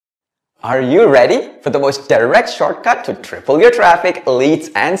Are you ready for the most direct shortcut to triple your traffic, leads,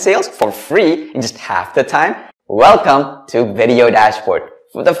 and sales for free in just half the time? Welcome to Video Dashboard.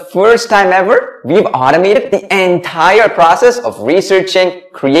 For the first time ever, we've automated the entire process of researching,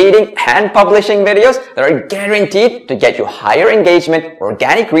 creating, and publishing videos that are guaranteed to get you higher engagement,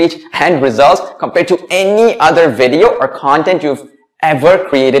 organic reach, and results compared to any other video or content you've ever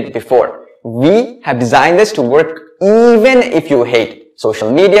created before. We have designed this to work even if you hate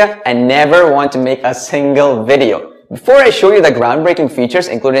social media and never want to make a single video. Before I show you the groundbreaking features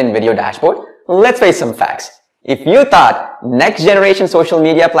included in Video Dashboard, let's face some facts. If you thought next generation social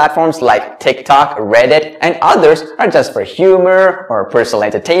media platforms like TikTok, Reddit, and others are just for humor or personal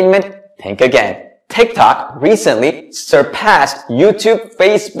entertainment, think again. TikTok recently surpassed YouTube,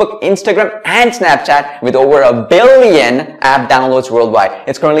 Facebook, Instagram, and Snapchat with over 1 billion app downloads worldwide.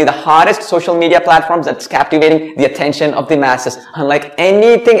 It's currently the hottest social media platform that's captivating the attention of the masses, unlike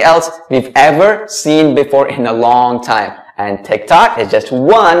anything else we've ever seen before in a long time. And TikTok is just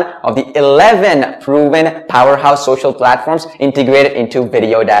one of the 11 proven powerhouse social platforms integrated into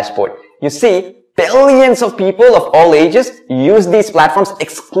Video Dashboard. You see, billions of people of all ages use these platforms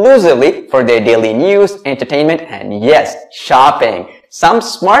exclusively for their daily news, entertainment, and yes, shopping. Some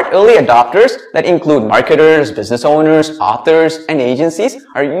smart early adopters that include marketers, business owners, authors, and agencies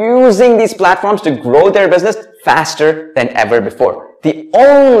are using these platforms to grow their business faster than ever before. The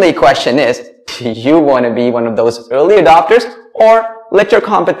only question is, do you want to be one of those early adopters or let your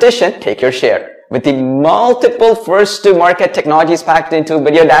competition take your share? With the multiple first-to-market technologies packed into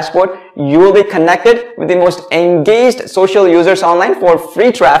Video Dashboard, you will be connected with the most engaged social users online for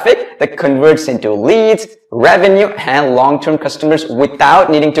free traffic that converts into leads, revenue, and long-term customers without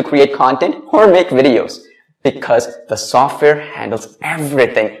needing to create content or make videos. Because the software handles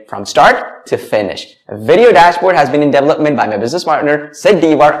everything from start to finish. Video Dashboard has been in development by my business partner, Sid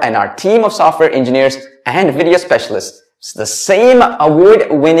Diwar, and our team of software engineers and video specialists. It's the same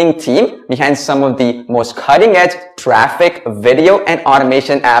award-winning team behind some of the most cutting-edge traffic, video, and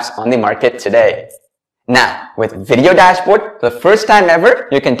automation apps on the market today. Now, with Video Dashboard, for the first time ever,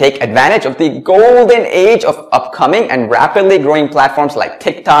 you can take advantage of the golden age of upcoming and rapidly growing platforms like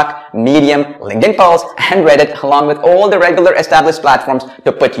TikTok, Medium, LinkedIn Pulse, and Reddit, along with all the regular established platforms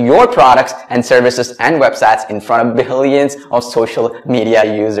to put your products and services and websites in front of billions of social media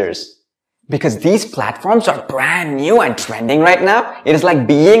users. Because these platforms are brand new and trending right now, it is like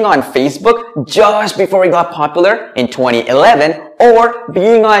being on Facebook just before it got popular in 2011 or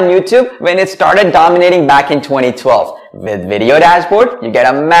being on YouTube when it started dominating back in 2012. With Video Dashboard, you get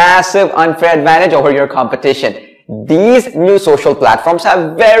a massive unfair advantage over your competition. These new social platforms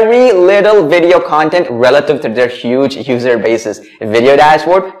have very little video content relative to their huge user bases. Video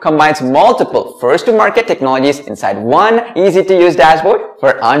Dashboard combines multiple first-to-market technologies inside one easy-to-use dashboard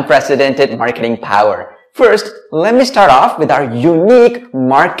for unprecedented marketing power. First, let me start off with our unique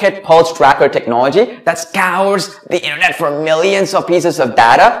Market Pulse Tracker technology that scours the internet for millions of pieces of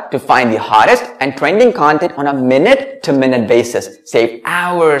data to find the hottest and trending content on a minute-to-minute basis. Save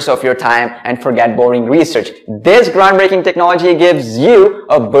hours of your time and forget boring research. This groundbreaking technology gives you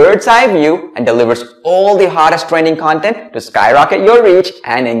a bird's-eye view and delivers all the hottest trending content to skyrocket your reach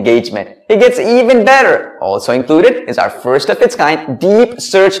and engagement. It gets even better. Also included is our first-of-its-kind deep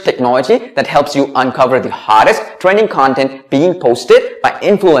search technology that helps you uncover the hottest trending content being posted by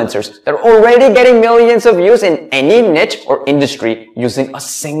influencers that are already getting millions of views in any niche or industry using a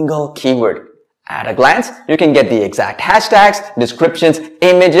single keyword. At a glance, you can get the exact hashtags, descriptions,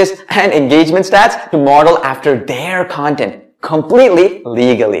 images, and engagement stats to model after their content, completely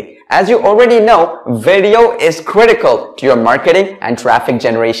legally. As you already know, video is critical to your marketing and traffic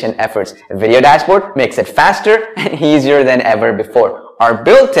generation efforts. Video Dashboard makes it faster and easier than ever before. Our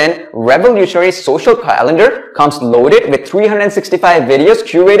built-in revolutionary social calendar comes loaded with 365 videos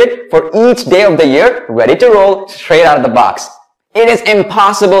curated for each day of the year, ready to roll straight out of the box. It is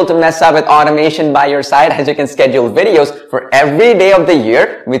impossible to mess up with automation by your side, as you can schedule videos for every day of the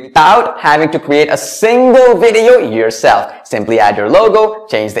year without having to create a single video yourself. Simply add your logo,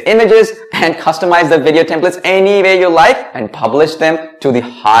 change the images, and customize the video templates any way you like and publish them to the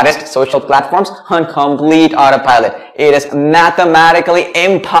hottest social platforms on complete autopilot. It is mathematically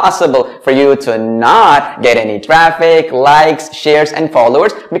impossible for you to not get any traffic, likes, shares, and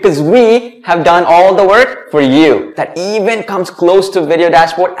followers because we have done all the work for you. That even comes close to Video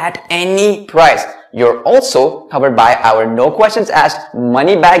Dashboard at any price. You're also covered by our no questions asked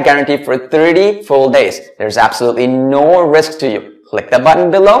money back guarantee for 30 full days. There's absolutely no risk to you. Click the button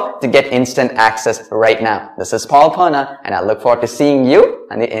below to get instant access right now. This is Ponna, and I look forward to seeing you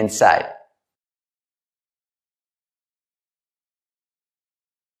on the inside.